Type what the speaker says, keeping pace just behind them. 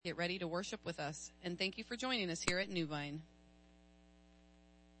Get ready to worship with us, and thank you for joining us here at New Vine.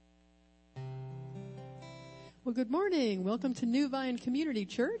 Well, good morning. Welcome to New Vine Community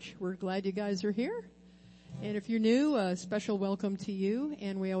Church. We're glad you guys are here. And if you're new, a special welcome to you.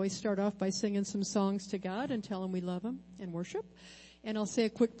 And we always start off by singing some songs to God and tell Him we love Him and worship. And I'll say a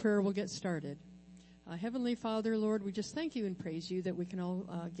quick prayer. We'll get started. Heavenly Father, Lord, we just thank you and praise you that we can all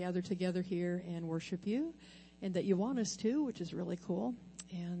gather together here and worship you, and that you want us to, which is really cool.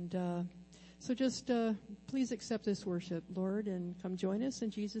 And so just please accept this worship, Lord, and come join us. In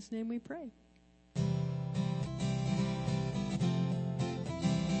Jesus' name we pray.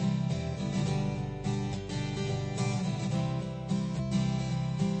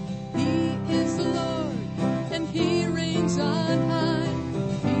 He is the Lord, and He reigns on high.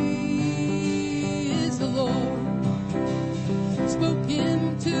 He is the Lord, spoke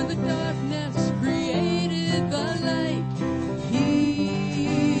into the darkness, created the light.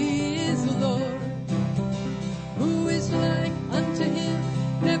 Like unto Him,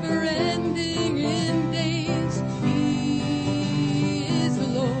 never ending.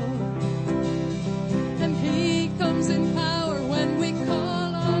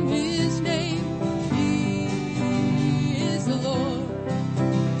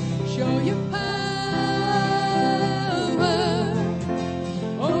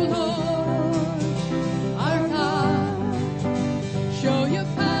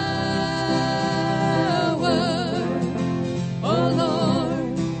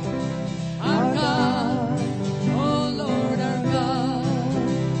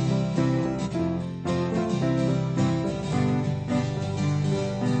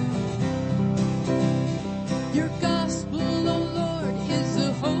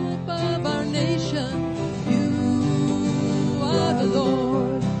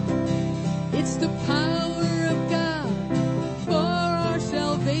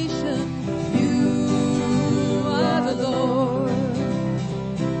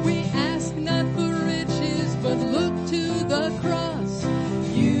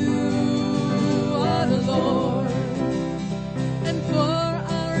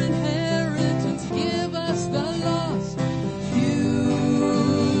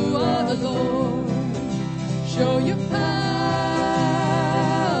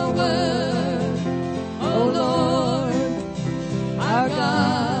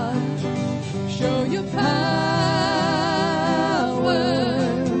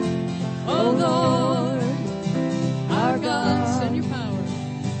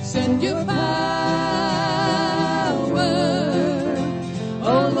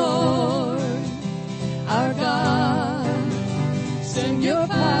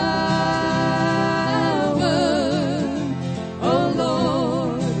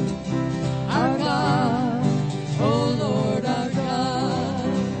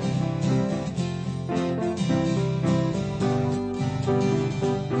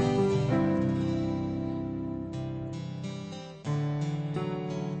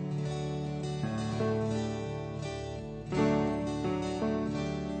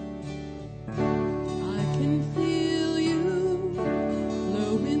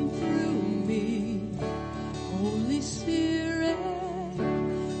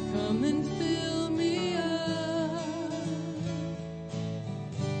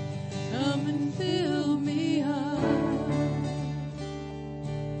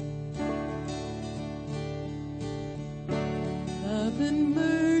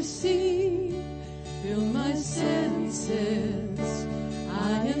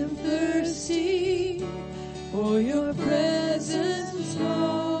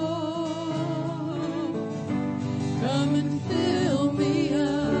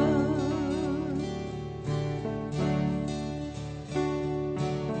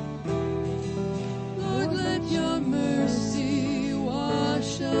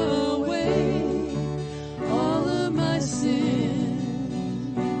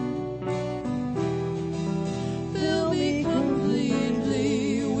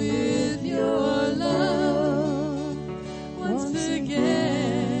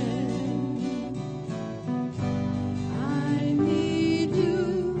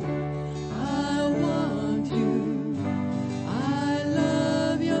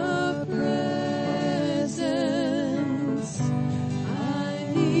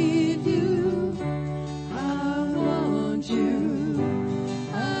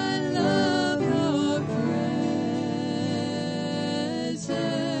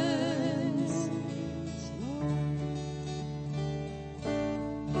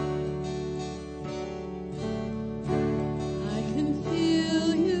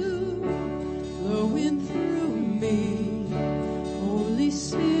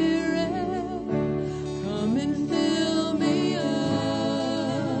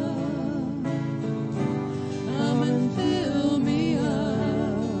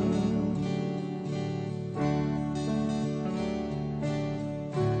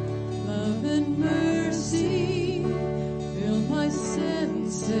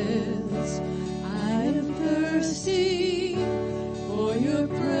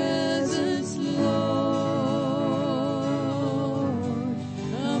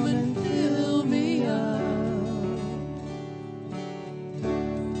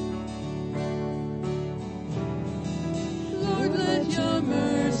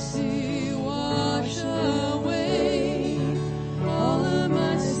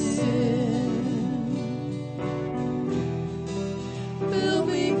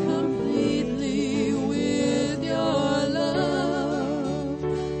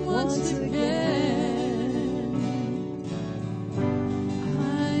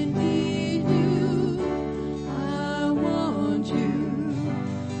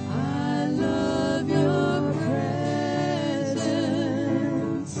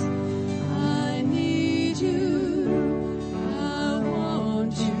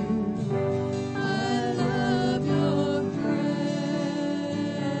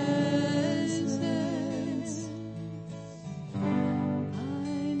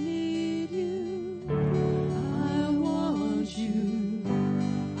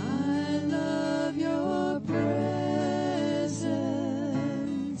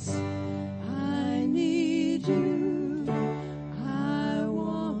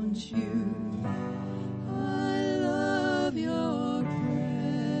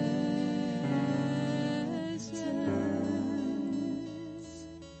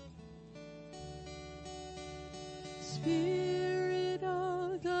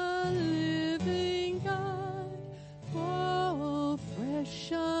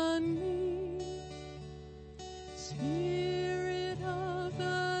 on me. Spirit of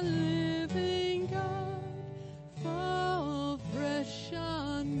the living God, fall fresh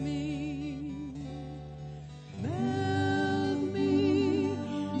on me. Melt me,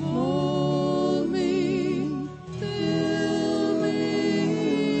 mold me, fill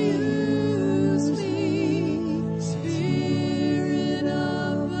me, use me. Spirit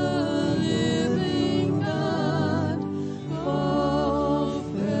of the living God, fall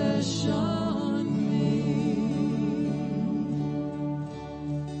fresh on me.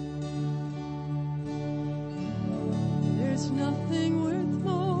 There's nothing worth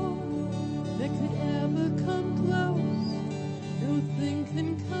more that could ever come close. Nothing can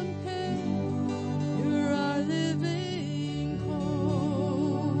compare. You're our living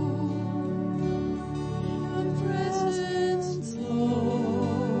hope. Your presence, Lord.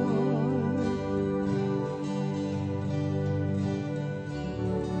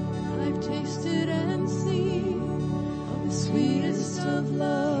 I've tasted and seen of the sweetest of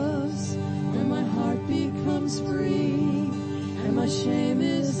loves, where my heart becomes free and my shame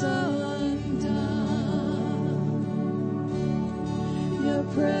is undone. Your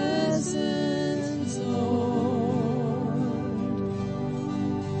presence, Lord.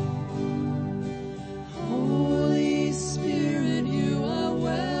 Holy Spirit, you are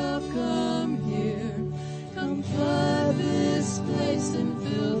welcome here. Come flood this place and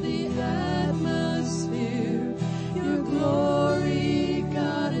fill the atmosphere. Your glory,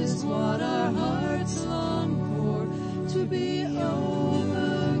 God, is what our hearts long for, to be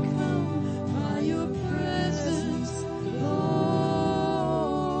overcome by your presence, Lord.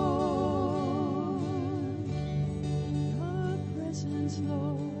 Your presence,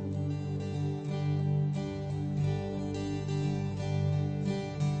 Lord.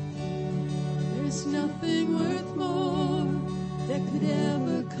 There's nothing worth more that could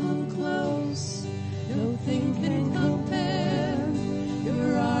ever come close. Nothing can compare.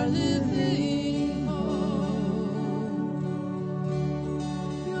 You're our living hope.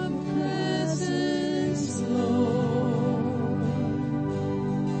 Your presence, Lord.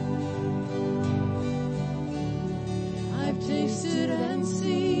 I've tasted and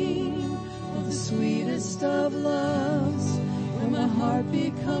seen of the sweetest of loves, where my heart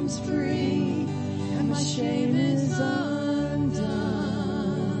becomes free and my shame is undone.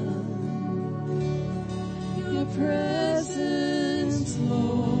 Your presence,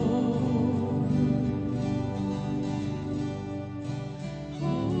 Lord.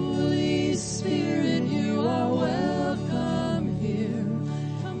 Holy Spirit, you are welcome here.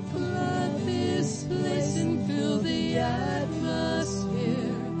 Come flood this place and fill the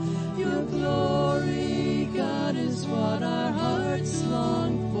atmosphere. Your glory, God, is what our hearts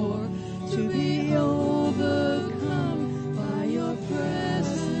long for, to be overcome by your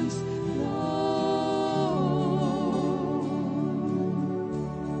presence, Lord.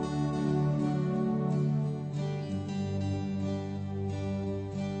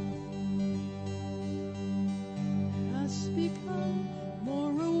 Let us become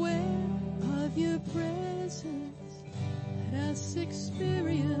more aware of your presence. Let us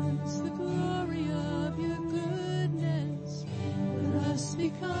experience the glory of your goodness. Let us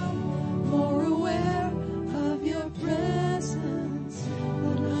become more aware of your presence.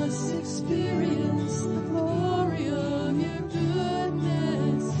 Let us experience the glory of your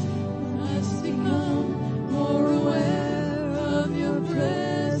goodness. Let us become more aware of your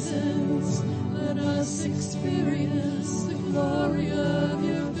presence. Let us experience the glory of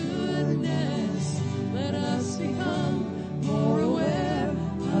your goodness. Let us become more aware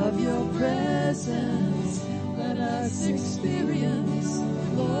of your presence. Let us experience the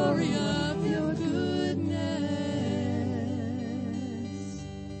glory of your goodness.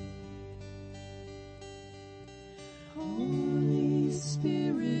 Holy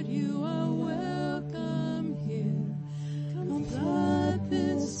Spirit, you are welcome here. Come flood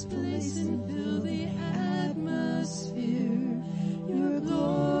this place and fill the atmosphere. Your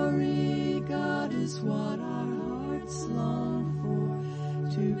glory, God, is what our hearts long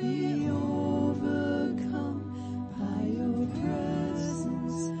for, to be overcome by your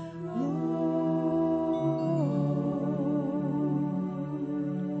presence, Lord.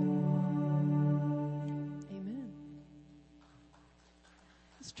 Amen.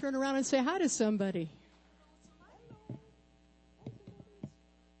 Let's turn around and say hi to somebody.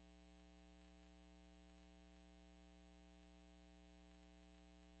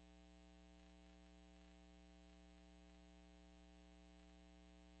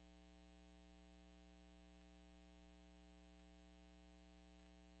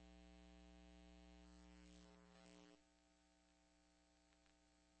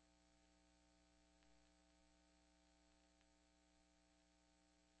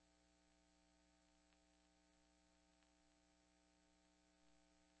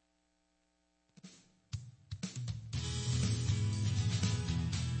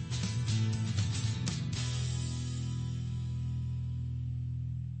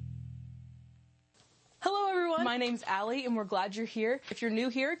 My name's Allie, and we're glad you're here. If you're new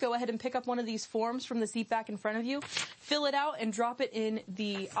here, go ahead and pick up one of these forms from the seat back in front of you, fill it out, and drop it in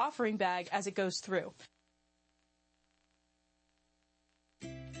the offering bag as it goes through.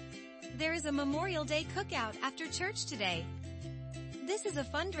 There is a Memorial Day cookout after church today. This is a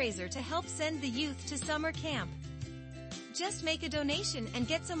fundraiser to help send the youth to summer camp. Just make a donation and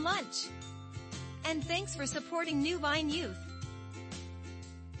get some lunch. And thanks for supporting New Vine Youth.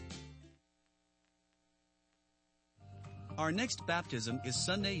 Our next baptism is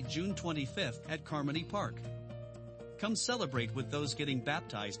Sunday, June 25th at Carmody Park. Come celebrate with those getting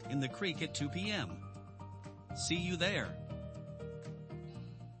baptized in the creek at 2 p.m. See you there.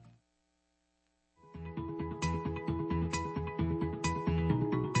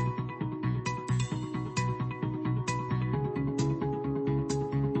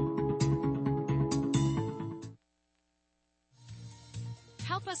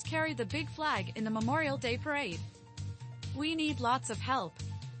 Help us carry the big flag in the Memorial Day Parade. We need lots of help.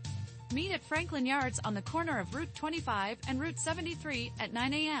 Meet at Franklin Yards on the corner of Route 25 and Route 73 at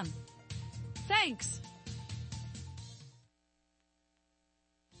 9 a.m. Thanks!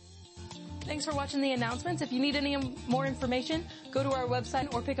 Thanks for watching the announcements. If you need any more information, go to our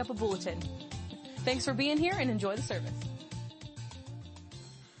website or pick up a bulletin. Thanks for being here and enjoy the service.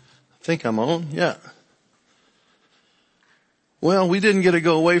 I think I'm on, yeah. Well, we didn't get to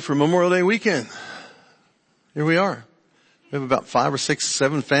go away for Memorial Day weekend. Here we are. We have about 5 or 6,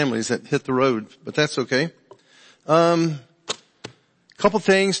 7 families that hit the road, but that's okay. Couple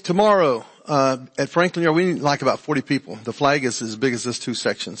things. Tomorrow, at Franklin Yard, we need like about 40 people. The flag is as big as this 2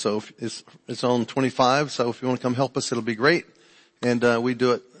 sections, so it's on 25, so if you want to come help us, it'll be great. And, we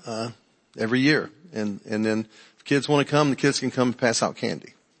do it, every year. And then if kids want to come, the kids can come and pass out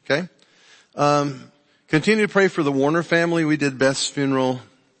candy. Okay? Continue to pray for the Warner family. We did Beth's funeral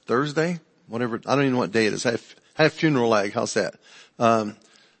Thursday, whatever. I don't even know what day it is. I have funeral lag. How's that?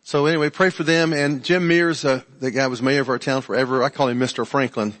 So anyway, pray for them. And Jim Mears, the guy was mayor of our town forever. I call him Mr.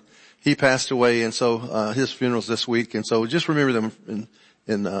 Franklin. He passed away, and so his funeral's this week. And so just remember them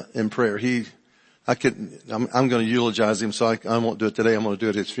in prayer. I'm going to eulogize him, so I won't do it today. I'm going to do it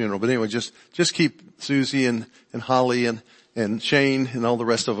at his funeral. But anyway, just keep Susie and Holly and Shane and all the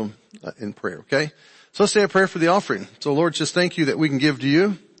rest of them in prayer. Okay. So let's say a prayer for the offering. So Lord, just thank you that we can give to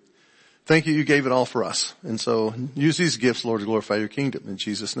you. Thank you gave it all for us. And so use these gifts, Lord, to glorify your kingdom. In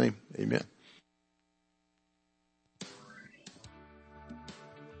Jesus' name, amen.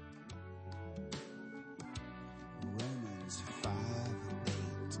 Romans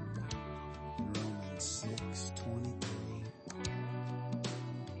 5:8, Romans 6:23.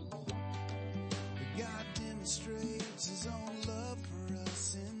 God demonstrates his own love for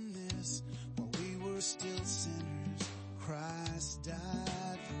us in this. While we were still sinners, Christ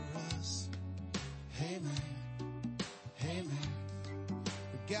died for us. Amen. Amen.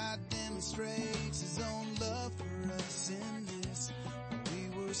 God demonstrates his own love for us in this. While we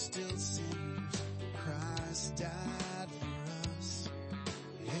were still sinners, Christ died for us.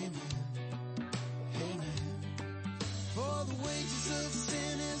 Amen. Amen. For the wages of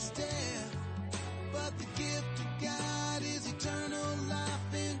sin is death, but the gift of God is eternal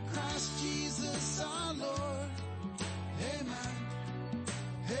life in Christ Jesus our Lord. Amen.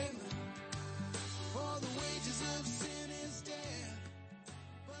 Amen. For the wages of sin is death,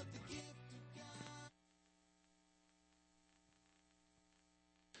 but the gift of God.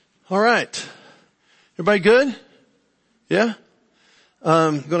 All right. Everybody good? Yeah?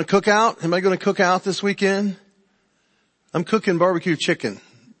 Going to cook out? Anybody going to cook out this weekend? I'm cooking barbecue chicken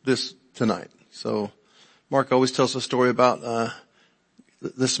tonight. So Mark always tells a story about,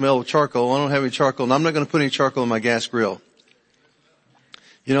 the smell of charcoal. I don't have any charcoal, and I'm not going to put any charcoal in my gas grill.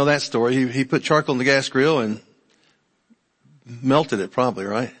 You know that story. He put charcoal in the gas grill and melted it probably,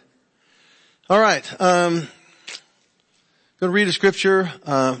 right? All right. Going to read a scripture.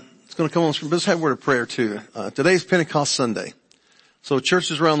 It's going to come on. Let's have a word of prayer too. Today's Pentecost Sunday. So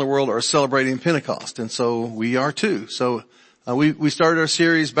churches around the world are celebrating Pentecost, and so we are too. So we started our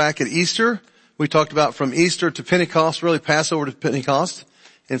series back at Easter. We talked about from Easter to Pentecost, really Passover to Pentecost,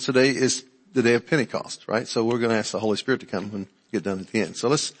 and today is the day of Pentecost, right? So we're going to ask the Holy Spirit to come and get done at the end. So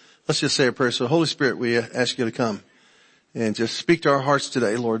let's just say a prayer. So Holy Spirit, we ask you to come and just speak to our hearts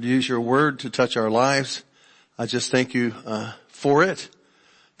today. Lord, use your word to touch our lives. I just thank you for it.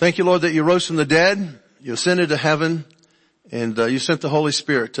 Thank you, Lord, that you rose from the dead, you ascended to heaven, and you sent the Holy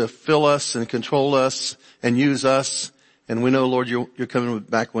Spirit to fill us and control us and use us. And we know, Lord, you're coming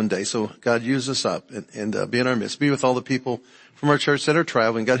back one day. So God, use us up and be in our midst. Be with all the people from our church that are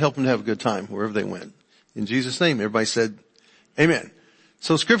traveling. God, help them to have a good time wherever they went. In Jesus' name, everybody said, amen.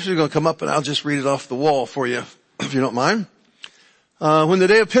 So scripture is going to come up and I'll just read it off the wall for you, if you don't mind. When the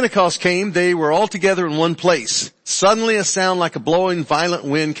day of Pentecost came, they were all together in one place. Suddenly a sound like a blowing violent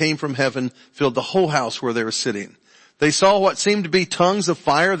wind came from heaven, filled the whole house where they were sitting. They saw what seemed to be tongues of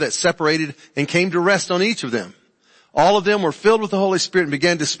fire that separated and came to rest on each of them. All of them were filled with the Holy Spirit and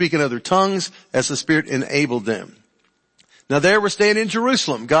began to speak in other tongues as the Spirit enabled them. Now there were staying in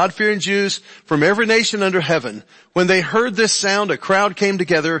Jerusalem God-fearing Jews from every nation under heaven. When they heard this sound, a crowd came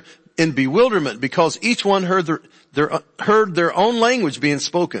together in bewilderment because each one heard their own language being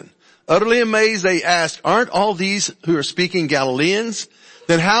spoken. Utterly amazed, they asked, aren't all these who are speaking Galileans?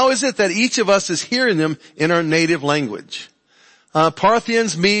 Then how is it that each of us is hearing them in our native language?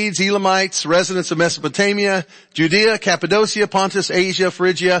 Parthians, Medes, Elamites, residents of Mesopotamia, Judea, Cappadocia, Pontus, Asia,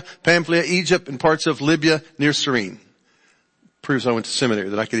 Phrygia, Pamphylia, Egypt, and parts of Libya near Cyrene. Proves I went to seminary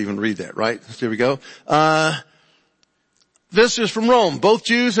that I could even read that, right? Here we go. Visitors from Rome, both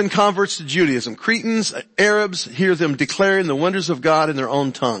Jews and converts to Judaism. Cretans, Arabs, hear them declaring the wonders of God in their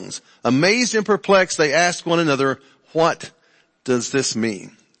own tongues. Amazed and perplexed, they ask one another, what does this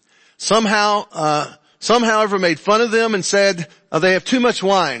mean? Some, however, made fun of them and said, they have too much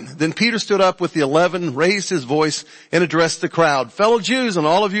wine. Then Peter stood up with the 11, raised his voice, and addressed the crowd. Fellow Jews and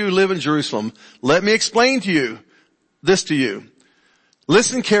all of you who live in Jerusalem, let me explain this to you.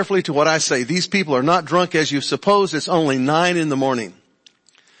 Listen carefully to what I say. These people are not drunk as you suppose. It's only 9 a.m.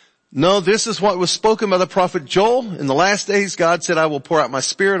 No, this is what was spoken by the prophet Joel. In the last days, God said, I will pour out my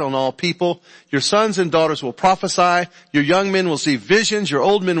spirit on all people. Your sons and daughters will prophesy. Your young men will see visions. Your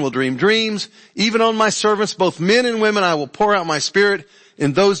old men will dream dreams. Even on my servants, both men and women, I will pour out my spirit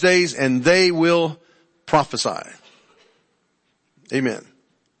in those days, and they will prophesy. Amen.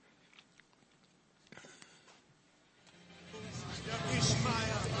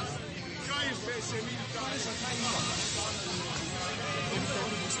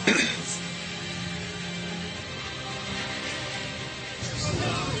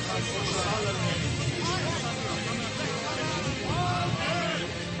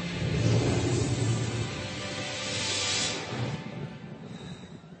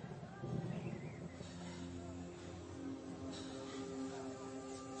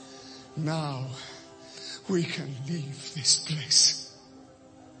 Now we can leave this place.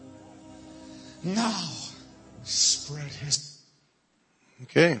 Now spread his.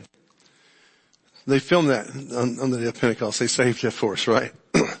 Okay. They filmed that on the day of Pentecost. They saved it for us, right?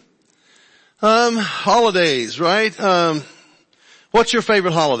 Holidays, right? What's your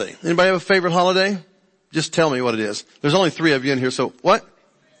favorite holiday? Anybody have a favorite holiday? Just tell me what it is. There's only 3 of you in here, so what?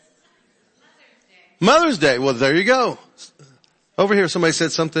 Mother's Day. Well, there you go. Over here, somebody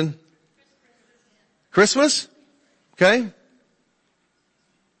said something. Christmas? Okay.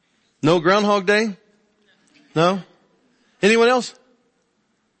 No Groundhog Day? No? Anyone else?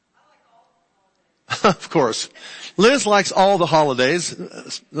 Of course. Liz likes all the holidays.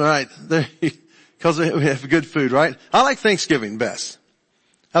 All right. Because we have good food, right? I like Thanksgiving best.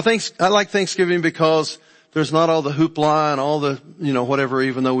 I like Thanksgiving because there's not all the hoopla and all the, whatever,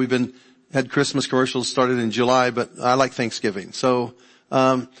 even though had Christmas commercials started in July, but I like Thanksgiving. So,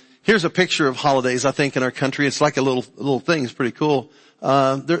 here's a picture of holidays, I think, in our country. It's like a little thing. It's pretty cool.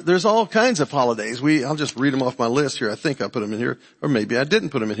 There's all kinds of holidays. I'll just read them off my list here. I think I put them in here, or maybe I didn't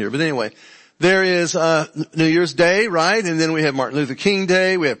put them in here. But anyway, there is, New Year's Day, right? And then we have Martin Luther King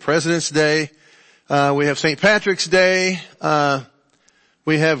Day. We have President's Day. We have St. Patrick's Day.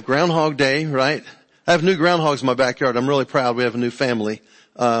 We have Groundhog Day, right? I have new groundhogs in my backyard. I'm really proud. We have a new family.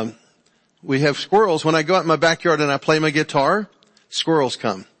 We have squirrels. When I go out in my backyard and I play my guitar, squirrels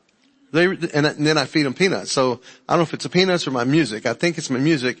come. And then I feed them peanuts. So I don't know if it's the peanuts or my music. I think it's my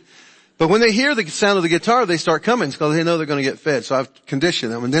music. But when they hear the sound of the guitar, they start coming because they know they're going to get fed. So I've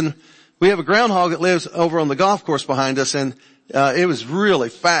conditioned them. And then we have a groundhog that lives over on the golf course behind us, and it was really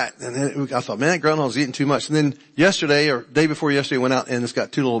fat. And I thought, man, that groundhog's eating too much. And then yesterday, or day before yesterday, went out and it's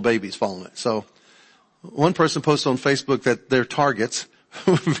got 2 little babies following it. So one person posted on Facebook that they're targets,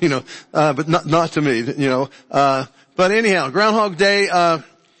 but not to me, but anyhow, Groundhog Day,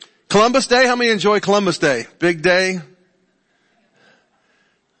 Columbus Day. How many enjoy Columbus Day? Big day.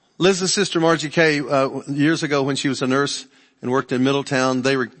 Liz's sister Margie Kay, years ago when she was a nurse and worked in Middletown,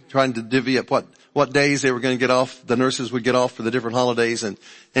 they were trying to divvy up what days they were going to get off, the nurses would get off for the different holidays,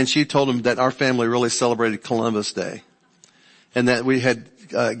 and she told them that our family really celebrated Columbus Day. And that we had,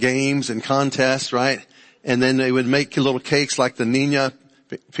 games and contests, right? And then they would make little cakes like the Nina,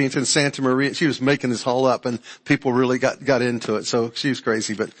 Pinta and Santa Maria. She was making this all up and people really got into it. So she was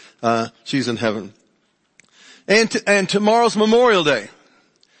crazy, but, she's in heaven. And tomorrow's Memorial Day.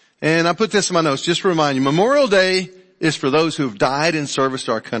 And I put this in my notes just to remind you, Memorial Day is for those who've died in service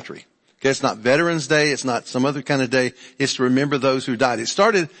to our country. Okay, it's not Veterans Day. It's not some other kind of day. It's to remember those who died. It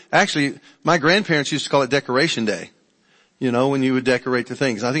started, actually, my grandparents used to call it Decoration Day. You know, when you would decorate the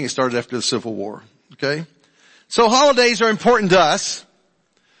things. I think it started after the Civil War. Okay? So holidays are important to us,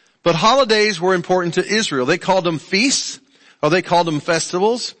 but holidays were important to Israel. They called them feasts, or they called them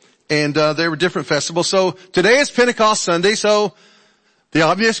festivals, and they were different festivals. So today is Pentecost Sunday, so the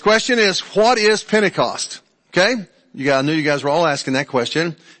obvious question is, what is Pentecost? Okay? I knew you guys were all asking that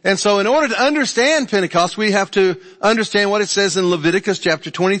question. And so in order to understand Pentecost, we have to understand what it says in Leviticus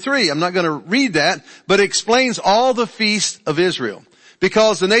chapter 23. I'm not going to read that, but it explains all the feasts of Israel.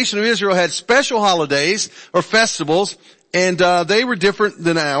 Because the nation of Israel had special holidays or festivals, and they were different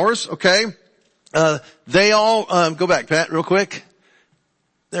than ours, okay? They all, go back, Pat, real quick.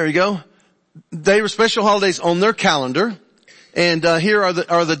 There you go. They were special holidays on their calendar, and here are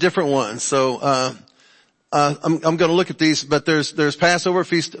the different ones. So I'm going to look at these, but there's Passover,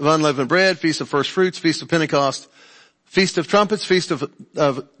 Feast of Unleavened Bread, Feast of First Fruits, Feast of Pentecost, Feast of Trumpets, Feast of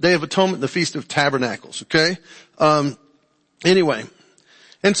Day of Atonement, the Feast of Tabernacles, okay? Anyway.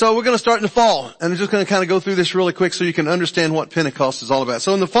 And so we're going to start in the fall, and I'm just going to kind of go through this really quick so you can understand what Pentecost is all about.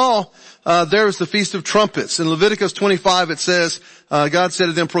 So in the fall, there is the Feast of Trumpets. In Leviticus 25 it says, God said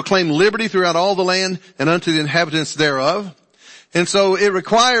to them, proclaim liberty throughout all the land and unto the inhabitants thereof. And so it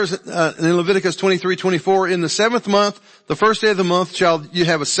requires, in Leviticus 23:24, in the 7th month, the first day of the month, shall you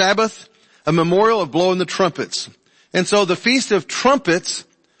have a Sabbath, a memorial of blowing the trumpets. And so the Feast of Trumpets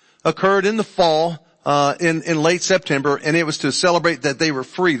occurred in the fall, in late September, and it was to celebrate that they were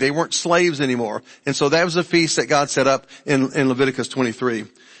free. They weren't slaves anymore. And so that was a feast that God set up in Leviticus 23.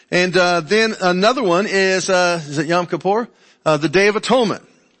 And, then another one is it Yom Kippur? The Day of Atonement.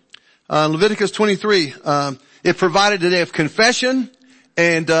 Leviticus 23, it provided a day of confession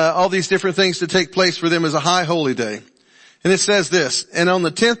and all these different things to take place for them as a high holy day. And it says this, and on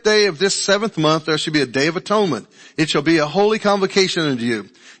the 10th day of this 7th month there shall be a day of atonement. It shall be a holy convocation unto you.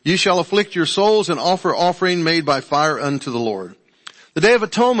 You shall afflict your souls and offer offering made by fire unto the Lord. The Day of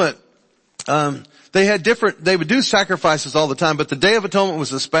Atonement, they would do sacrifices all the time, but the Day of Atonement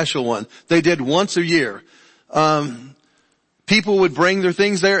was a special one. They did once a year. People would bring their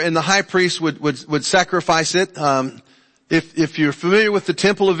things there, and the high priest would sacrifice it. If you're familiar with the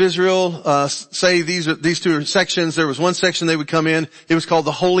Temple of Israel, say these two sections, there was one section they would come in, it was called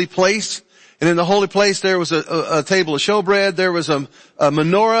the Holy Place. And in the Holy Place there was a table of showbread, there was a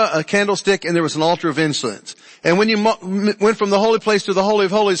menorah, a candlestick, and there was an altar of incense. And when you went from the Holy Place to the Holy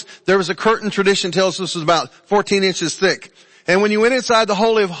of Holies, there was a curtain, tradition tells us was about 14 inches thick. And when you went inside the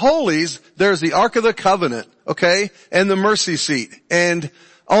Holy of Holies, there's the Ark of the Covenant, okay, and the mercy seat. And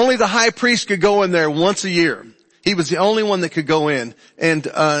only the high priest could go in there once a year. He was the only one that could go in. And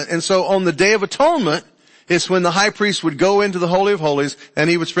so on the Day of Atonement, it's when the high priest would go into the Holy of Holies and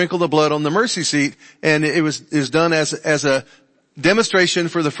he would sprinkle the blood on the mercy seat, and it was done as a demonstration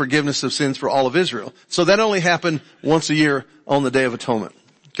for the forgiveness of sins for all of Israel. So that only happened once a year on the Day of Atonement.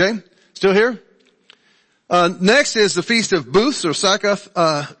 Okay? Still here? Next is the Feast of Booths or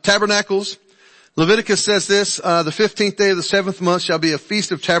Sakath, Tabernacles. Leviticus says this, the 15th day of the 7th month shall be a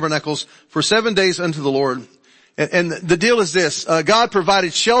Feast of Tabernacles for 7 days unto the Lord. And the deal is this, God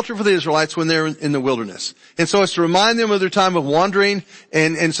provided shelter for the Israelites when they're in the wilderness. And so it's to remind them of their time of wandering,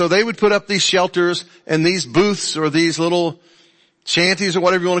 and so they would put up these shelters and these booths or these little shanties or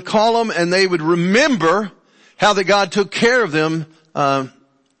whatever you want to call them, and they would remember how that God took care of them, when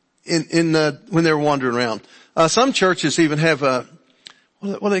they were wandering around. Some churches even have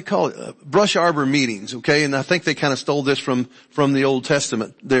what do they call it? Brush arbor meetings, okay? And I think they kind of stole this from the Old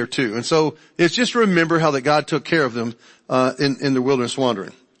Testament there too. And so it's just remember how that God took care of them, in the wilderness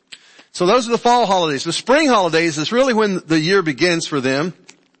wandering. So those are the fall holidays. The spring holidays is really when the year begins for them,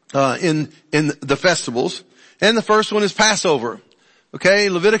 in the festivals. And the first one is Passover. Okay?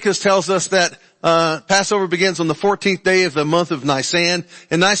 Leviticus tells us that, Passover begins on the 14th day of the month of Nisan.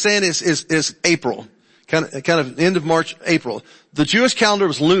 And Nisan is April. Kind of end of March, April. The Jewish calendar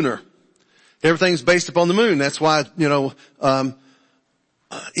was lunar. Everything's based upon the moon. That's why,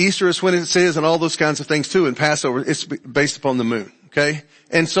 Easter is when it is and all those kinds of things too. And Passover, it's based upon the moon. Okay?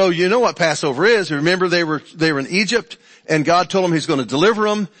 And so you know what Passover is. Remember they were in Egypt, and God told them he's going to deliver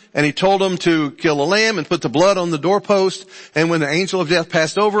them, and he told them to kill a lamb and put the blood on the doorpost. And when the angel of death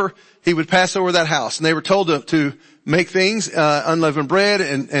passed over, he would pass over that house. And they were told to make things, unleavened bread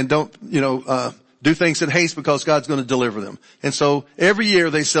and don't, do things in haste because God's going to deliver them. And so every year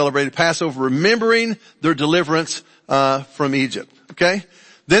they celebrated Passover, remembering their deliverance, from Egypt. Okay?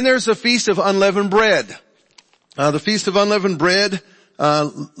 Then there's the Feast of Unleavened Bread. The Feast of Unleavened Bread,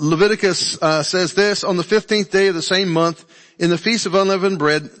 Leviticus says this, on the 15th day of the same month, in the feast of unleavened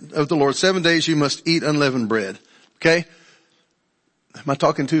bread of the Lord, 7 days you must eat unleavened bread. Okay? Am I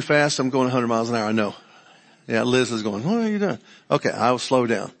talking too fast? I'm going 100 miles an hour, I know. Yeah, Liz is going, what are you doing? Okay, I will slow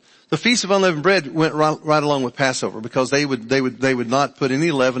down. The Feast of Unleavened Bread went right along with Passover because they would not put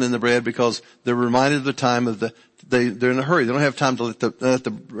any leaven in the bread because they're reminded of the time of they're in a hurry. They don't have time to let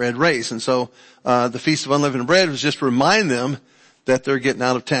the bread raise. And so, the Feast of Unleavened Bread was just to remind them that they're getting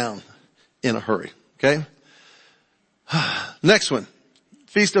out of town in a hurry. Okay? Next one.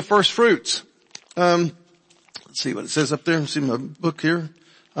 Feast of First Fruits. Let's see what it says up there. Let's see my book here.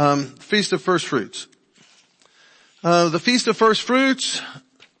 Feast of First Fruits. The Feast of First Fruits,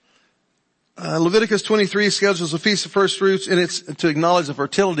 Leviticus 23 schedules the Feast of First Fruits, and it's to acknowledge the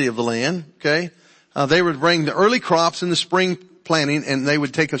fertility of the land. Okay, they would bring the early crops in the spring planting, and they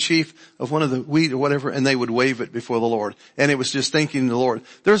would take a sheaf of one of the wheat or whatever, and they would wave it before the Lord. And it was just thanking the Lord.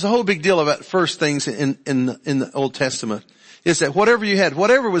 There's a whole big deal about first things in the Old Testament. Is that whatever you had,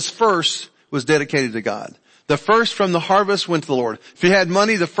 whatever was first was dedicated to God. The first from the harvest went to the Lord. If you had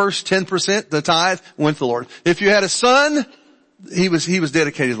money, the first 10%, the tithe, went to the Lord. If you had a son, he was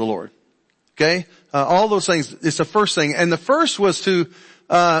dedicated to the Lord. Okay? All those things, it's the first thing. And the first was to,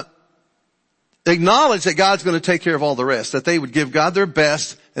 acknowledge that God's going to take care of all the rest. That they would give God their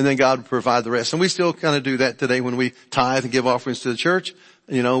best, and then God would provide the rest. And we still kind of do that today when we tithe and give offerings to the church.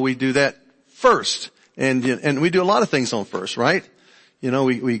 You know, we do that first. And we do a lot of things on first, right? You know,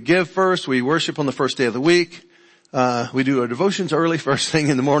 we give first, we worship on the first day of the week, we do our devotions early, first thing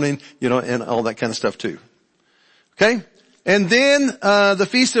in the morning, you know, and all that kind of stuff too. Okay? And then, the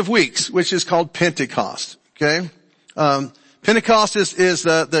Feast of Weeks, which is called Pentecost. Okay? Pentecost is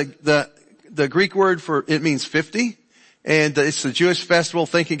the Greek word for, it means 50, and it's the Jewish festival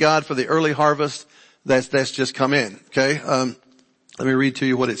thanking God for the early harvest that's just come in. Okay? Let me read to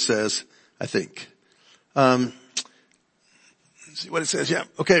you what it says, I think. See what it says, yeah.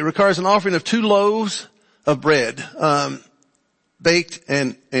 Okay, it requires an offering of 2 loaves of bread, baked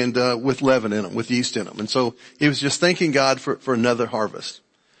and with leaven in them, with yeast in them. And so he was just thanking God for another harvest.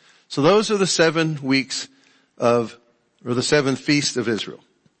 So those are the 7 weeks or the 7 feasts of Israel.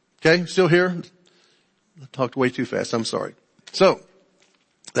 Okay, still here? I talked way too fast, I'm sorry. So,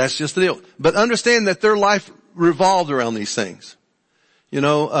 that's just the deal. But understand that their life revolved around these things. You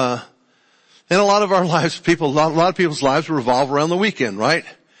know, and a lot of our lives, a lot of people's lives revolve around the weekend, right?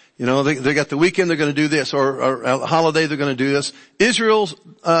 You know, they got the weekend, they're going to do this, or a holiday, they're going to do this. Israel's,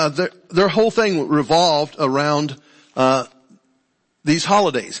 their whole thing revolved around, these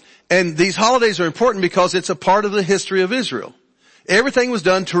holidays. And these holidays are important because it's a part of the history of Israel. Everything was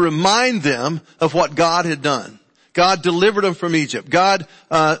done to remind them of what God had done. God delivered them from Egypt. God,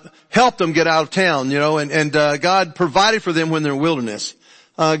 helped them get out of town, you know, and God provided for them when they're in the wilderness.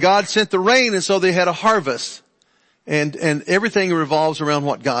 God sent the rain, and so they had a harvest. And everything revolves around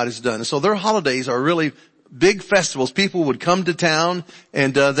what God has done. And so their holidays are really big festivals. People would come to town,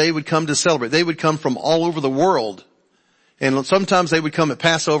 and they would come to celebrate. They would come from all over the world. And sometimes they would come at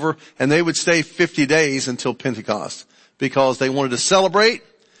Passover, and they would stay 50 days until Pentecost. Because they wanted to celebrate,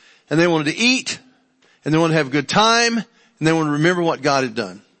 and they wanted to eat, and they wanted to have a good time, and they wanted to remember what God had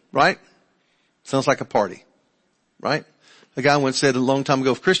done. Right? Sounds like a party. Right? A guy once said a long time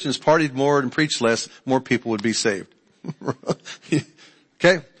ago, if Christians partied more and preached less, more people would be saved.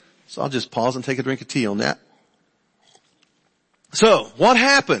 Okay? So I'll just pause and take a drink of tea on that. So, what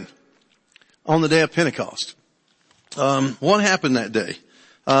happened on the day of Pentecost? What happened that day?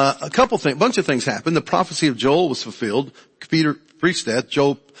 Bunch of things happened. The prophecy of Joel was fulfilled. Peter preached that.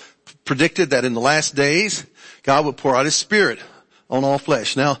 Joel predicted that in the last days, God would pour out His Spirit on all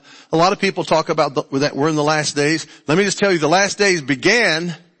flesh. Now, a lot of people talk about that we're in the last days. Let me just tell you, the last days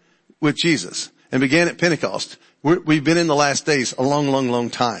began with Jesus and began at Pentecost. We've been in the last days a long, long, long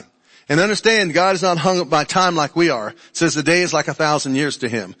time. And understand, God is not hung up by time like we are. It says the day is like 1,000 years to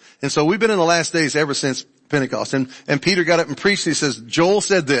Him. And so we've been in the last days ever since Pentecost. And Peter got up and preached, and he says, Joel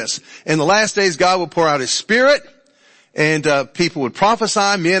said this, in the last days God will pour out His Spirit, and people would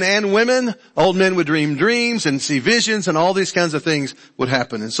prophesy, men and women. Old men would dream dreams and see visions, and all these kinds of things would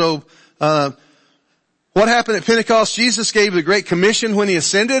happen. And so, what happened at Pentecost? Jesus gave the Great Commission when He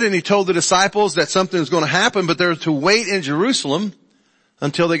ascended, and He told the disciples that something was going to happen, but they're to wait in Jerusalem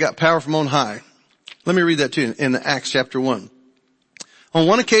until they got power from on high. Let me read that to you in Acts chapter 1. On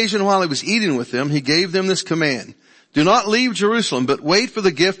one occasion while He was eating with them, He gave them this command. Do not leave Jerusalem, but wait for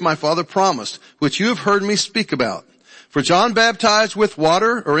the gift my Father promised, which you have heard me speak about. For John baptized with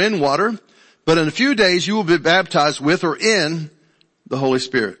water, or in water, but in a few days you will be baptized with or in the Holy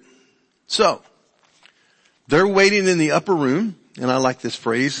Spirit. So, they're waiting in the upper room, and I like this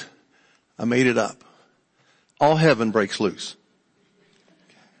phrase. I made it up. All heaven breaks loose.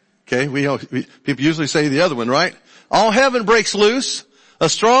 Okay, people usually say the other one, right? All heaven breaks loose. A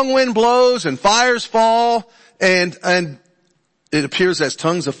strong wind blows and fires fall, and it appears as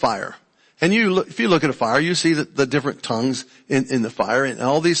tongues of fire. And if you look at a fire, you see the different tongues in the fire, and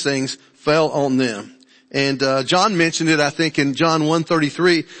all these things fell on them. And John mentioned it, I think, in John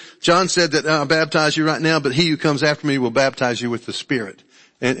 1:33. John said that I baptize you right now, but he who comes after me will baptize you with the Spirit.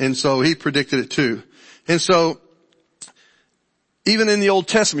 And so he predicted it too. And so, even in the Old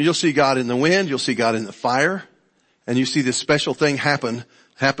Testament, you'll see God in the wind, you'll see God in the fire, and you see this special thing happen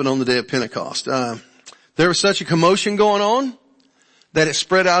on the day of Pentecost. There was such a commotion going on that it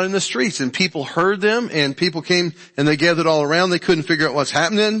spread out in the streets, and people heard them, and people came and they gathered all around. They couldn't figure out what's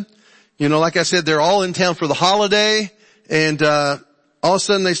happening. You know, like I said, they're all in town for the holiday, and all of a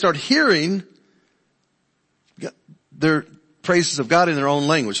sudden they start hearing their praises of God in their own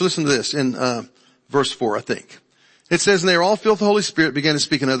language. Listen to this in verse 4, I think. It says, and they were all filled with the Holy Spirit, began to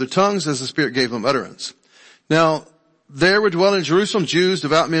speak in other tongues as the Spirit gave them utterance. Now, there were dwelling in Jerusalem Jews,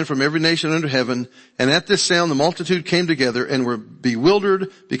 devout men from every nation under heaven, and at this sound the multitude came together and were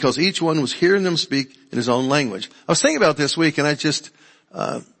bewildered because each one was hearing them speak in his own language. I was thinking about this week, and I just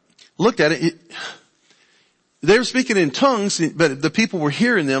looked at it. They were speaking in tongues, but the people were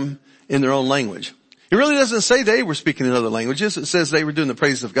hearing them in their own language. It really doesn't say they were speaking in other languages. It says they were doing the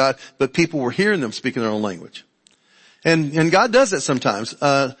praises of God, but people were hearing them speaking their own language. And God does that sometimes.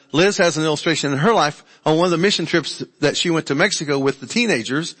 Liz has an illustration in her life. On one of the mission trips that she went to Mexico with the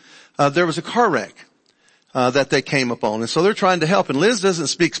teenagers, there was a car wreck that they came upon. And so they're trying to help. And Liz doesn't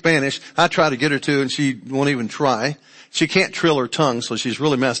speak Spanish. I try to get her to, and she won't even try. She can't trill her tongue, so she's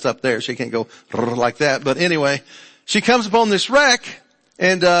really messed up there. She can't go like that. But anyway, she comes upon this wreck,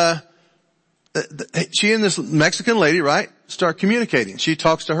 and she and this Mexican lady, right, start communicating. She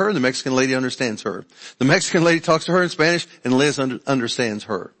talks to her, and the Mexican lady understands her. The Mexican lady talks to her in Spanish, and Liz understands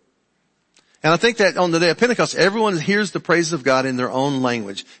her. And I think that on the day of Pentecost, everyone hears the praises of God in their own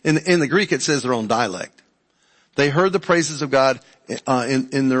language. In the Greek, it says their own dialect. They heard the praises of God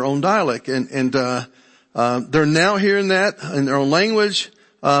in their own dialect, and they're now hearing that in their own language.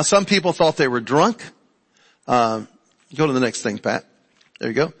 Some people thought they were drunk. Go to the next thing, Pat. There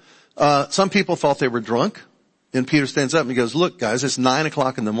you go. Some people thought they were drunk. And Peter stands up and he goes, look guys, it's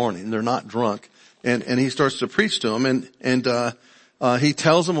 9:00 in the morning. They're not drunk. And he starts to preach to them, and he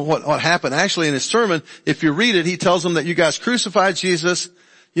tells them what happened. Actually, in his sermon, if you read it, he tells them that you guys crucified Jesus,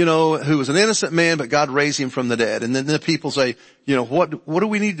 you know, who was an innocent man, but God raised him from the dead. And then the people say, you know, what do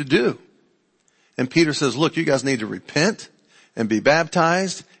we need to do? And Peter says, look, you guys need to repent and be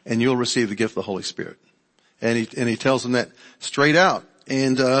baptized, and you'll receive the gift of the Holy Spirit. And he tells them that straight out.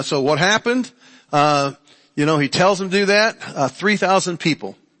 And so what happened? You know, he tells them to do that. 3,000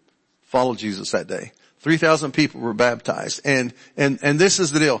 people followed Jesus that day. 3,000 people were baptized. And this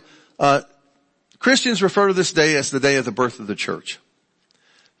is the deal. Christians refer to this day as the day of the birth of the church.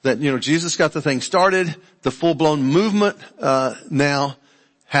 That, you know, Jesus got the thing started. The full-blown movement, now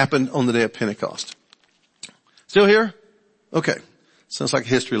happened on the day of Pentecost. Still here? Okay. Sounds like a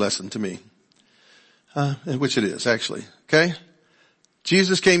history lesson to me. Which it is, actually. Okay?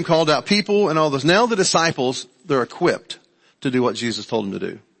 Jesus came, called out people and all this. Now the disciples, they're equipped to do what Jesus told them to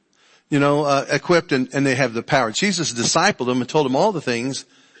do. You know, equipped and they have the power. Jesus discipled them and told them all the things,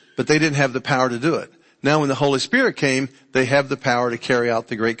 but they didn't have the power to do it. Now when the Holy Spirit came, they have the power to carry out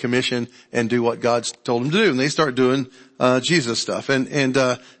the Great Commission and do what God's told them to do. And they start doing, Jesus stuff. And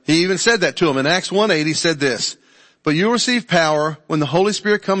he even said that to them. In Acts 1:8, he said this, but you'll receive power when the Holy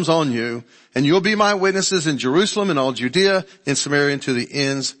Spirit comes on you, and you'll be my witnesses in Jerusalem and all Judea and Samaria and to the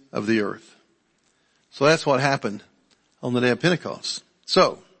ends of the earth. So that's what happened on the day of Pentecost.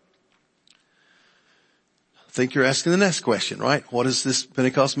 So, I think you're asking the next question, right? What does this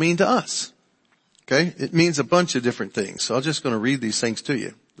Pentecost mean to us? Okay? It means a bunch of different things. So I'm just going to read these things to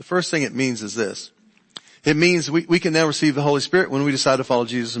you. The first thing it means is this. It means we can now receive the Holy Spirit when we decide to follow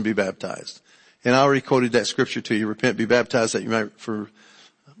Jesus and be baptized. And I already quoted that scripture to you. Repent, be baptized that you might,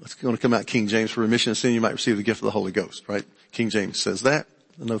 it's going to come out King James, for remission of sin you might receive the gift of the Holy Ghost, right? King James says that.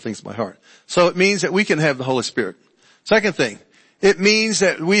 I know things in my heart. So it means that we can have the Holy Spirit. Second thing, it means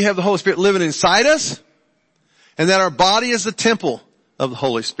that we have the Holy Spirit living inside us, and that our body is the temple of the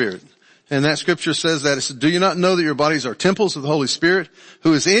Holy Spirit. And that scripture says that. It says, do you not know that your bodies are temples of the Holy Spirit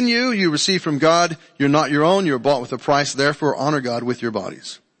who is in you? You receive from God. You're not your own. You're bought with a price. Therefore honor God with your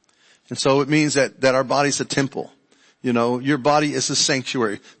bodies. And so it means that our body's a temple. You know, your body is a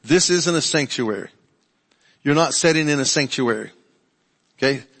sanctuary. This isn't a sanctuary. You're not sitting in a sanctuary.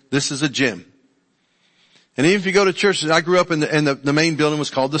 Okay? This is a gym. And even if you go to churches, I grew up in the main building was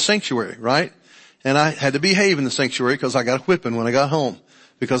called the sanctuary, right? And I had to behave in the sanctuary because I got a whipping when I got home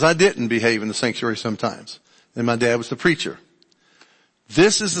because I didn't behave in the sanctuary sometimes. And my dad was the preacher.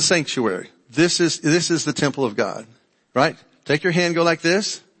 This is the sanctuary. This is the temple of God, right? Take your hand, go like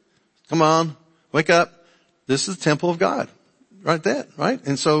this. Come on, wake up. This is the temple of God. Right there, right?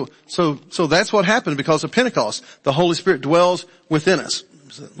 And so that's what happened because of Pentecost. The Holy Spirit dwells within us.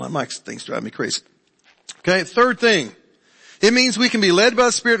 My mic thing's driving me crazy. Okay, third thing. It means we can be led by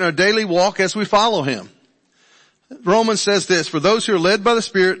the Spirit in our daily walk as we follow Him. Romans says this, for those who are led by the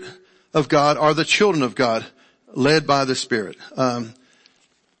Spirit of God are the children of God, led by the Spirit.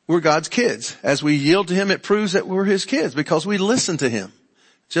 We're God's kids. As we yield to Him, it proves that we're His kids because we listen to Him.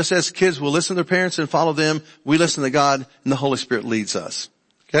 Just as kids will listen to their parents and follow them, we listen to God and the Holy Spirit leads us.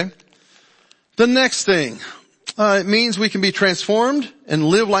 Okay? The next thing, it means we can be transformed and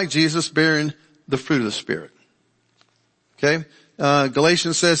live like Jesus bearing the fruit of the Spirit. Okay?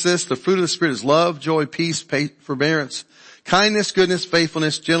 Galatians says this, the fruit of the Spirit is love, joy, peace, forbearance, kindness, goodness,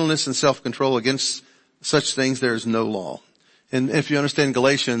 faithfulness, gentleness, and self-control. Against such things there is no law. And if you understand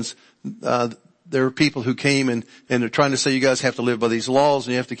Galatians, there are people who came and they're trying to say you guys have to live by these laws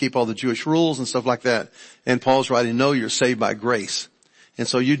and you have to keep all the Jewish rules and stuff like that. And Paul's writing, no, you're saved by grace. And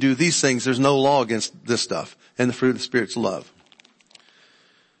so you do these things. There's no law against this stuff. And the fruit of the Spirit's love.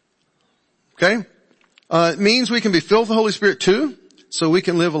 Okay? It means we can be filled with the Holy Spirit too, so we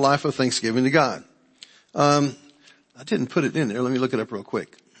can live a life of thanksgiving to God. I didn't put it in there. Let me look it up real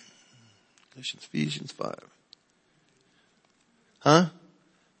quick. Ephesians 5. Huh?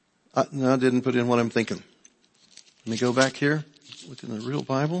 No, I didn't put in what I'm thinking. Let me go back here. Look in the real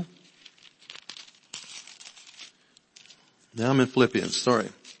Bible. Now I'm in Philippians. Sorry.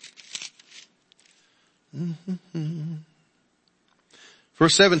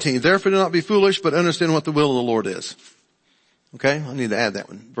 Verse 17. Therefore do not be foolish, but understand what the will of the Lord is. Okay? I need to add that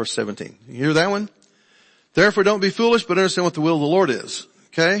one. Verse 17. You hear that one? Therefore don't be foolish, but understand what the will of the Lord is.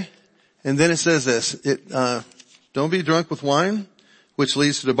 Okay? And then it says this. Don't be drunk with wine, which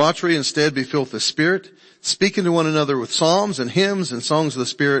leads to debauchery. Instead, be filled with the Spirit, speaking to one another with psalms and hymns and songs of the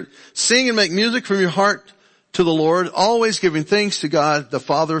Spirit. Sing and make music from your heart to the Lord, always giving thanks to God the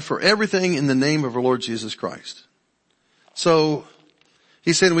Father for everything in the name of our Lord Jesus Christ. So,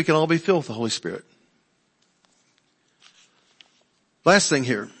 he said we can all be filled with the Holy Spirit. Last thing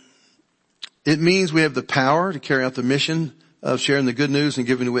here. It means we have the power to carry out the mission of sharing the good news and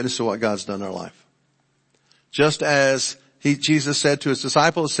giving a witness to what God's done in our life. Just as Jesus said to his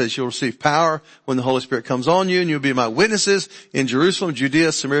disciples, says you'll receive power when the Holy Spirit comes on you and you'll be my witnesses in Jerusalem,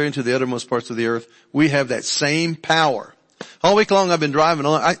 Judea, Samaria, and to the uttermost parts of the earth. We have that same power. All week long I've been driving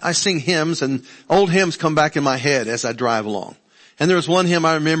along. I sing hymns and old hymns come back in my head as I drive along. And there was one hymn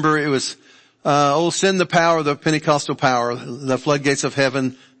I remember. It was, oh, send the power, the Pentecostal power, the floodgates of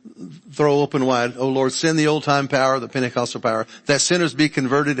heaven throw open wide. Oh Lord, send the old time power, the Pentecostal power, that sinners be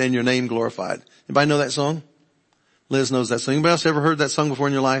converted and your name glorified. Anybody know that song? Liz knows that song. Anybody else ever heard that song before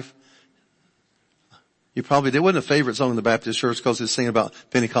in your life? You probably did. It wasn't a favorite song in the Baptist church because it's singing about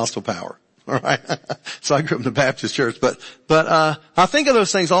Pentecostal power. All right. So I grew up in the Baptist church, but I think of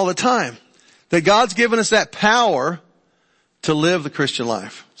those things all the time. That God's given us that power to live the Christian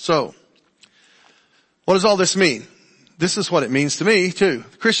life. So, what does all this mean? This is what it means to me too.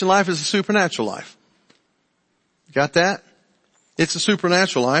 The Christian life is a supernatural life. Got that? It's a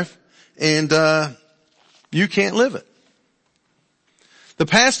supernatural life. And, you can't live it. The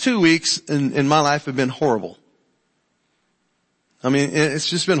past 2 weeks in my life have been horrible. I mean, it's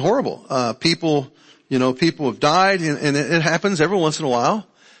just been horrible. People have died and it happens every once in a while,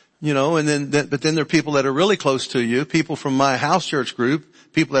 but then there are people that are really close to you, people from my house church group,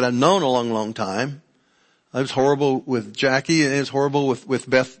 people that I've known a long, long time. It was horrible with Jackie and it was horrible with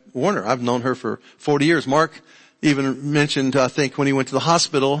Beth Warner. I've known her for 40 years. Mark even mentioned, I think, when he went to the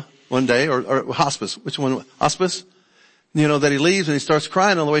hospital one day, or hospice, which one? Hospice? That he leaves and he starts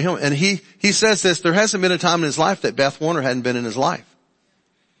crying on the way home. And he says this, there hasn't been a time in his life that Beth Warner hadn't been in his life.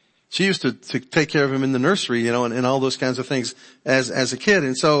 She used to take care of him in the nursery, and all those kinds of things as a kid.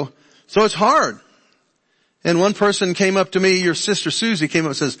 And so it's hard. And one person came up to me, your sister Susie came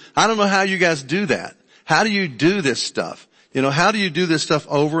up and says, I don't know how you guys do that. How do you do this stuff? How do you do this stuff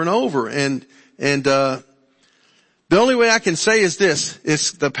over and over? And the only way I can say is this,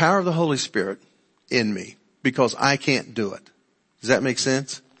 it's the power of the Holy Spirit in me, because I can't do it. Does that make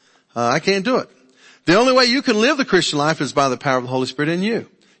sense? I can't do it. The only way you can live the Christian life is by the power of the Holy Spirit in you.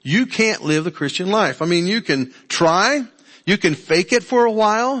 You can't live the Christian life. I mean, you can try, you can fake it for a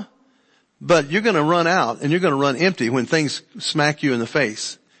while, but you're going to run out and you're going to run empty when things smack you in the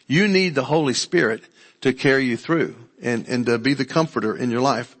face. You need the Holy Spirit to carry you through and to be the comforter in your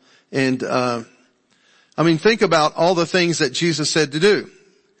life. And, think about all the things that Jesus said to do.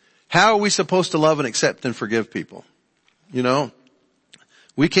 How are we supposed to love and accept and forgive people?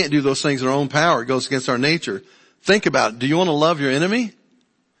 We can't do those things in our own power. It goes against our nature. Think about it. Do you want to love your enemy?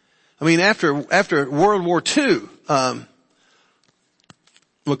 After World War II,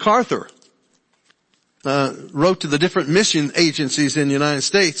 MacArthur wrote to the different mission agencies in the United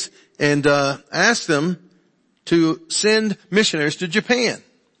States and asked them to send missionaries to Japan.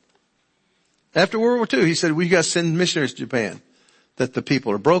 After World War II, he said, we got to send missionaries to Japan, that the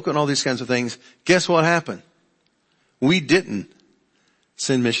people are broken, all these kinds of things. Guess what happened? We didn't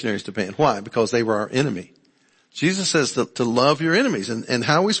send missionaries to Japan. Why? Because they were our enemy. Jesus says to love your enemies. And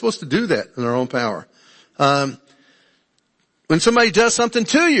how are we supposed to do that in our own power? When somebody does something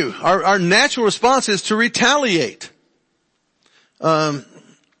to you, our natural response is to retaliate. Not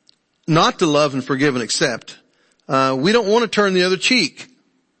to love and forgive and accept. We don't want to turn the other cheek.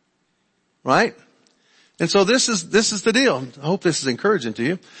 Right? And so this is the deal. I hope this is encouraging to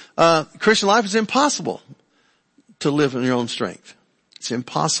you. Christian life is impossible to live in your own strength. It's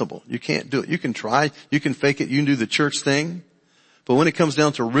impossible. You can't do it. You can try. You can fake it. You can do the church thing. But when it comes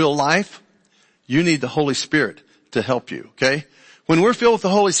down to real life, you need the Holy Spirit to help you. Okay? When we're filled with the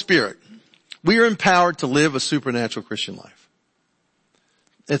Holy Spirit, we are empowered to live a supernatural Christian life.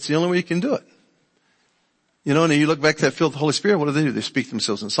 It's the only way you can do it. And you look back to that filled with the Holy Spirit, what do? They speak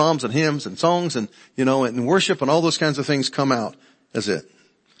themselves in psalms and hymns and songs and, and worship and all those kinds of things come out as it.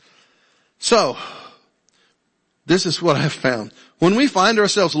 So, this is what I've found. When we find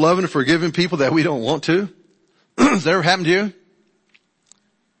ourselves loving and forgiving people that we don't want to, has that ever happened to you?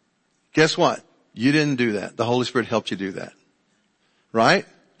 Guess what? You didn't do that. The Holy Spirit helped you do that. Right?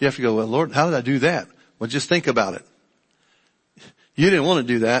 You have to go, well, Lord, how did I do that? Well, just think about it. You didn't want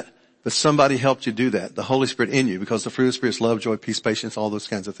to do that, but somebody helped you do that. The Holy Spirit in you, because the fruit of the Spirit is love, joy, peace, patience, all those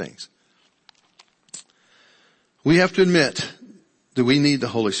kinds of things. We have to admit that we need the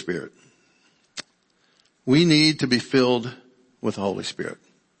Holy Spirit. We need to be filled with the Holy Spirit.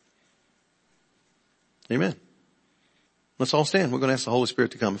 Amen. Let's all stand. We're going to ask the Holy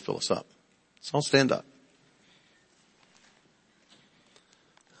Spirit to come and fill us up. Let's all stand up.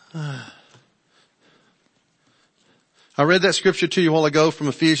 I read that scripture to you a while ago from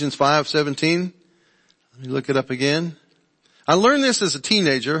Ephesians 5:17. Let me look it up again. I learned this as a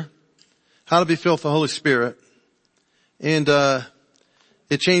teenager, how to be filled with the Holy Spirit. And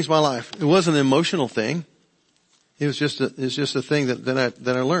it changed my life. It wasn't an emotional thing. It was just a thing that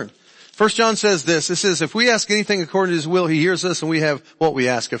I learned. 1 John says this. It says, if we ask anything according to his will, he hears us and we have what we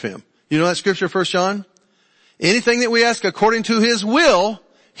ask of him. You know that scripture, 1 John? Anything that we ask according to his will,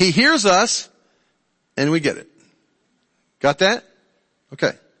 he hears us and we get it. Got that?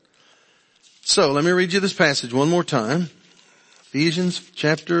 Okay. So let me read you this passage one more time. Ephesians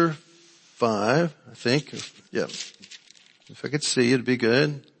chapter 5, I think. Yeah. If I could see, it'd be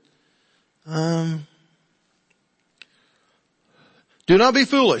good. Do not be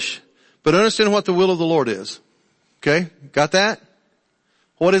foolish, but understand what the will of the Lord is. Okay? Got that?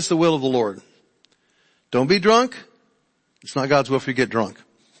 What is the will of the Lord? Don't be drunk. It's not God's will for you to get drunk.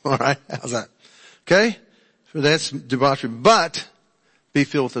 Alright? How's that? Okay? So that's debauchery. But be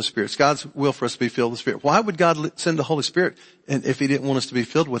filled with the Spirit. It's God's will for us to be filled with the Spirit. Why would God send the Holy Spirit and if he didn't want us to be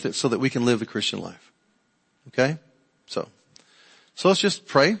filled with it so that we can live the Christian life? Okay? So let's just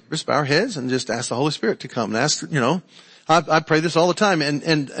pray, just bow our heads and just ask the Holy Spirit to come and ask, I pray this all the time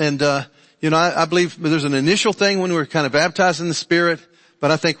I believe there's an initial thing when we're kind of baptized in the Spirit,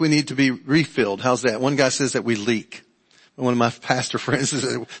 but I think we need to be refilled. How's that? One guy says that we leak. One of my pastor friends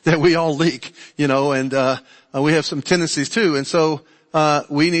says that we all leak, we have some tendencies too. And so,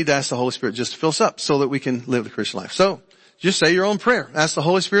 we need to ask the Holy Spirit just to fill us up so that we can live the Christian life. So just say your own prayer. Ask the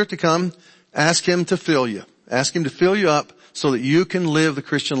Holy Spirit to come. Ask him to fill you. Ask him to fill you up so that you can live the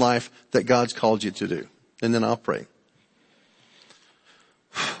Christian life that God's called you to do. And then I'll pray.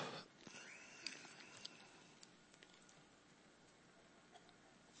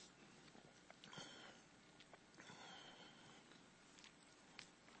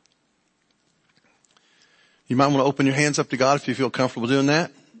 You might want to open your hands up to God if you feel comfortable doing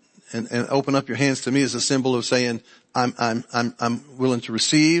that. And open up your hands to me as a symbol of saying, I'm willing to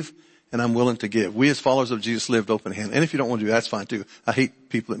receive and I'm willing to give. We as followers of Jesus lived open hand. And if you don't want to do that, that's fine too. I hate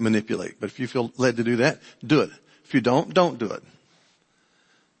people that manipulate. But if you feel led to do that, do it. If you don't do it.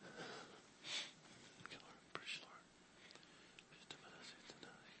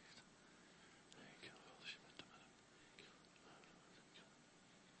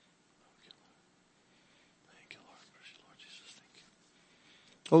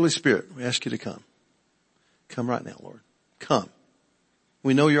 Holy Spirit, we ask you to come. Come right now, Lord. Come.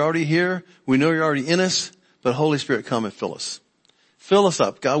 We know you're already here. We know you're already in us, but Holy Spirit, come and fill us. Fill us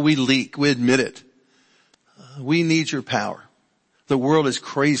up. God, we leak. We admit it. We need your power. The world is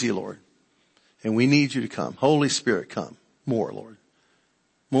crazy, Lord. And we need you to come. Holy Spirit, come. More, Lord.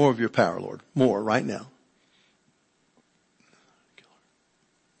 More of your power, Lord. More right now.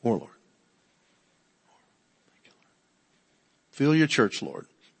 More, Lord. Fill your church, Lord.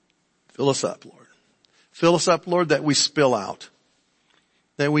 Fill us up, Lord. Fill us up, Lord, that we spill out.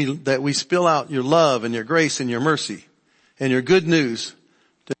 That we spill out your love and your grace and your mercy and your good news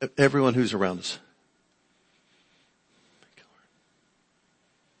to everyone who's around us. Thank you, Lord.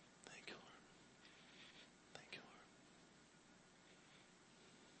 Thank you, Lord. Thank you, Lord.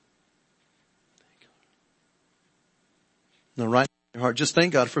 Thank you, Lord. Now, right in your heart, just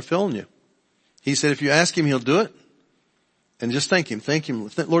thank God for filling you. He said if you ask him, he'll do it. And just thank him. Thank him.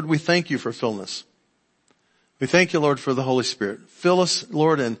 Lord, we thank you for filling us. We thank you, Lord, for the Holy Spirit. Fill us,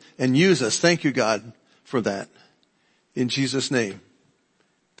 Lord, and use us. Thank you, God, for that. In Jesus' name.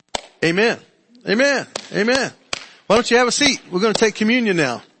 Amen. Amen. Amen. Why don't you have a seat? We're going to take communion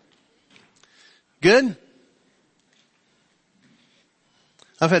now. Good?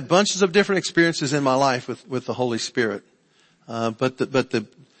 I've had bunches of different experiences in my life with the Holy Spirit. But the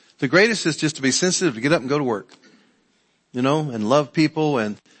greatest is just to be sensitive, to get up and go to work. You know, and love people,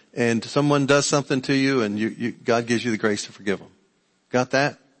 and someone does something to you, and God gives you the grace to forgive them. Got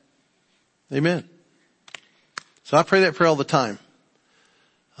that? Amen. So I pray that prayer all the time.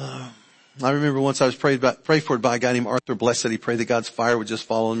 I remember once I was prayed for by a guy named Arthur Blessed. He prayed that God's fire would just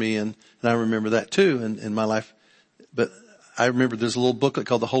fall on me, and I remember that too in my life. But I remember there's a little booklet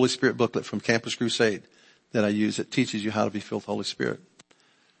called the Holy Spirit booklet from Campus Crusade that I use. It teaches you how to be filled with the Holy Spirit.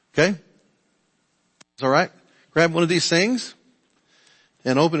 Okay? It's all right? Grab one of these things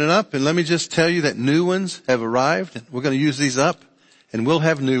and open it up, and let me just tell you that new ones have arrived, and we're going to use these up, and we'll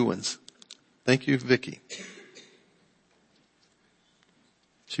have new ones. Thank you, Vicki.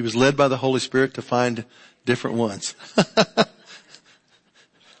 She was led by the Holy Spirit to find different ones.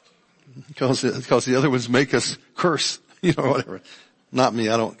 because the other ones make us curse, you know, whatever. Not me,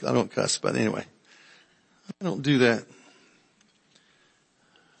 I don't cuss, but anyway. I don't do that.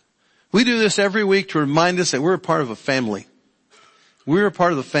 We do this every week to remind us that we're a part of a family. We're a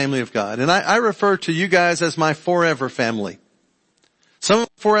part of the family of God. And I refer to you guys as my forever family. Some of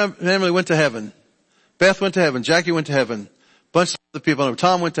the forever family went to heaven. Beth went to heaven. Jackie went to heaven. A bunch of other people I know.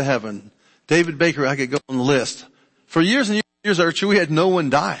 Tom went to heaven. David Baker, I could go on the list. For years and years, Archie, we had no one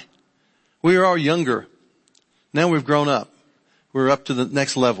die. We were all younger. Now we've grown up. We're up to the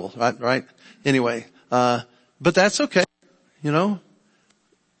next level, right? Anyway, but that's okay. You know?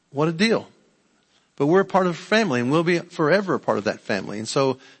 What a deal. But we're a part of a family, and we'll be forever a part of that family. And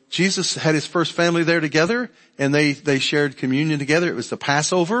so Jesus had his first family there together, and they shared communion together. It was the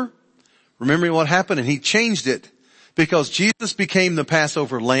Passover. Remembering what happened, and he changed it because Jesus became the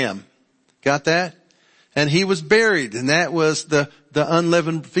Passover lamb. Got that? And he was buried, and that was the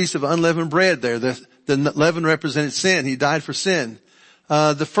unleavened feast of unleavened bread there. The leaven represented sin. He died for sin.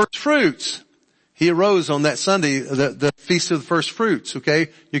 The first fruits. He arose on that Sunday, the Feast of the First Fruits, okay?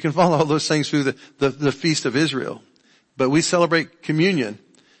 You can follow all those things through the Feast of Israel. But we celebrate communion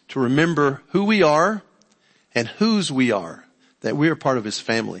to remember who we are and whose we are, that we are part of his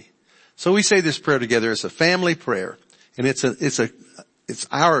family. So we say this prayer together. It's a family prayer. And it's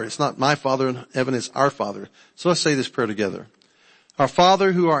not my Father in heaven, it's our Father. So let's say this prayer together. Our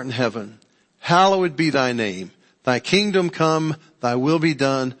Father who art in heaven, hallowed be thy name. Thy kingdom come, thy will be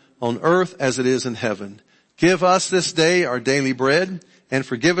done on earth as it is in heaven. Give us this day our daily bread, and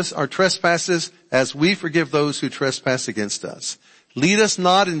forgive us our trespasses as we forgive those who trespass against us. Lead us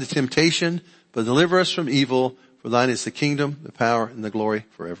not into temptation, but deliver us from evil. For thine is the kingdom, the power, and the glory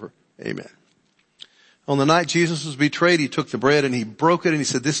forever. Amen. On the night Jesus was betrayed, he took the bread and he broke it, and he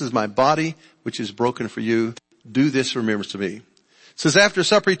said, this is my body, which is broken for you. Do this in remembrance of me. It says after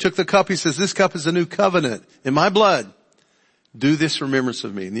supper he took the cup. He says, this cup is a new covenant in my blood. Do this in remembrance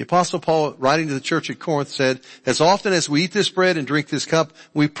of me. And the Apostle Paul, writing to the church at Corinth, said, as often as we eat this bread and drink this cup,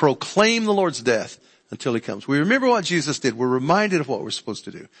 we proclaim the Lord's death until he comes. We remember what Jesus did. We're reminded of what we're supposed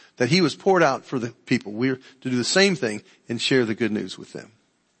to do, that he was poured out for the people. We're to do the same thing and share the good news with them.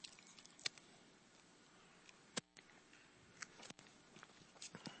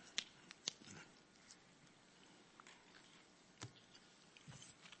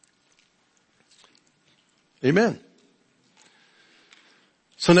 Amen.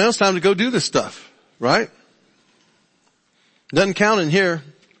 So now it's time to go do this stuff, right? Doesn't count in here.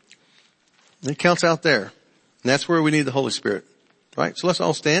 It counts out there. And that's where we need the Holy Spirit, right? So let's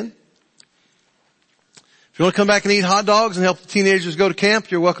all stand. If you want to come back and eat hot dogs and help the teenagers go to camp,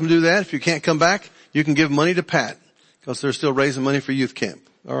 you're welcome to do that. If you can't come back, you can give money to Pat because they're still raising money for youth camp.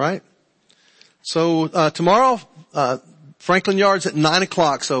 All right. So, tomorrow, Franklin Yards at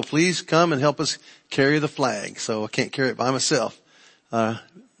 9:00. So please come and help us carry the flag. So I can't carry it by myself.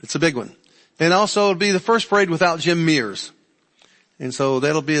 It's a big one. And also it'll be the first parade without Jim Mears. And so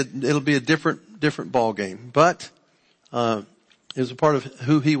it'll be a different ball game. But, it was a part of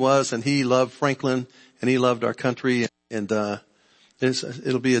who he was, and he loved Franklin and he loved our country, and,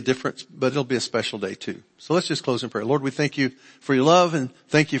 it'll be a different, but it'll be a special day too. So let's just close in prayer. Lord, we thank you for your love and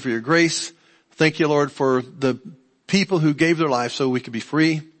thank you for your grace. Thank you, Lord, for the people who gave their lives so we could be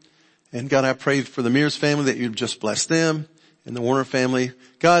free. And God, I pray for the Mears family that you'd just bless them, and the Warner family.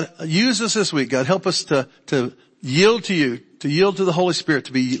 God, use us this week. God, help us to yield to you, to yield to the Holy Spirit,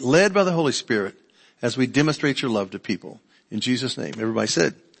 to be led by the Holy Spirit as we demonstrate your love to people. In Jesus' name. Everybody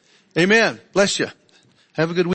said, amen. Bless you. Have a good week.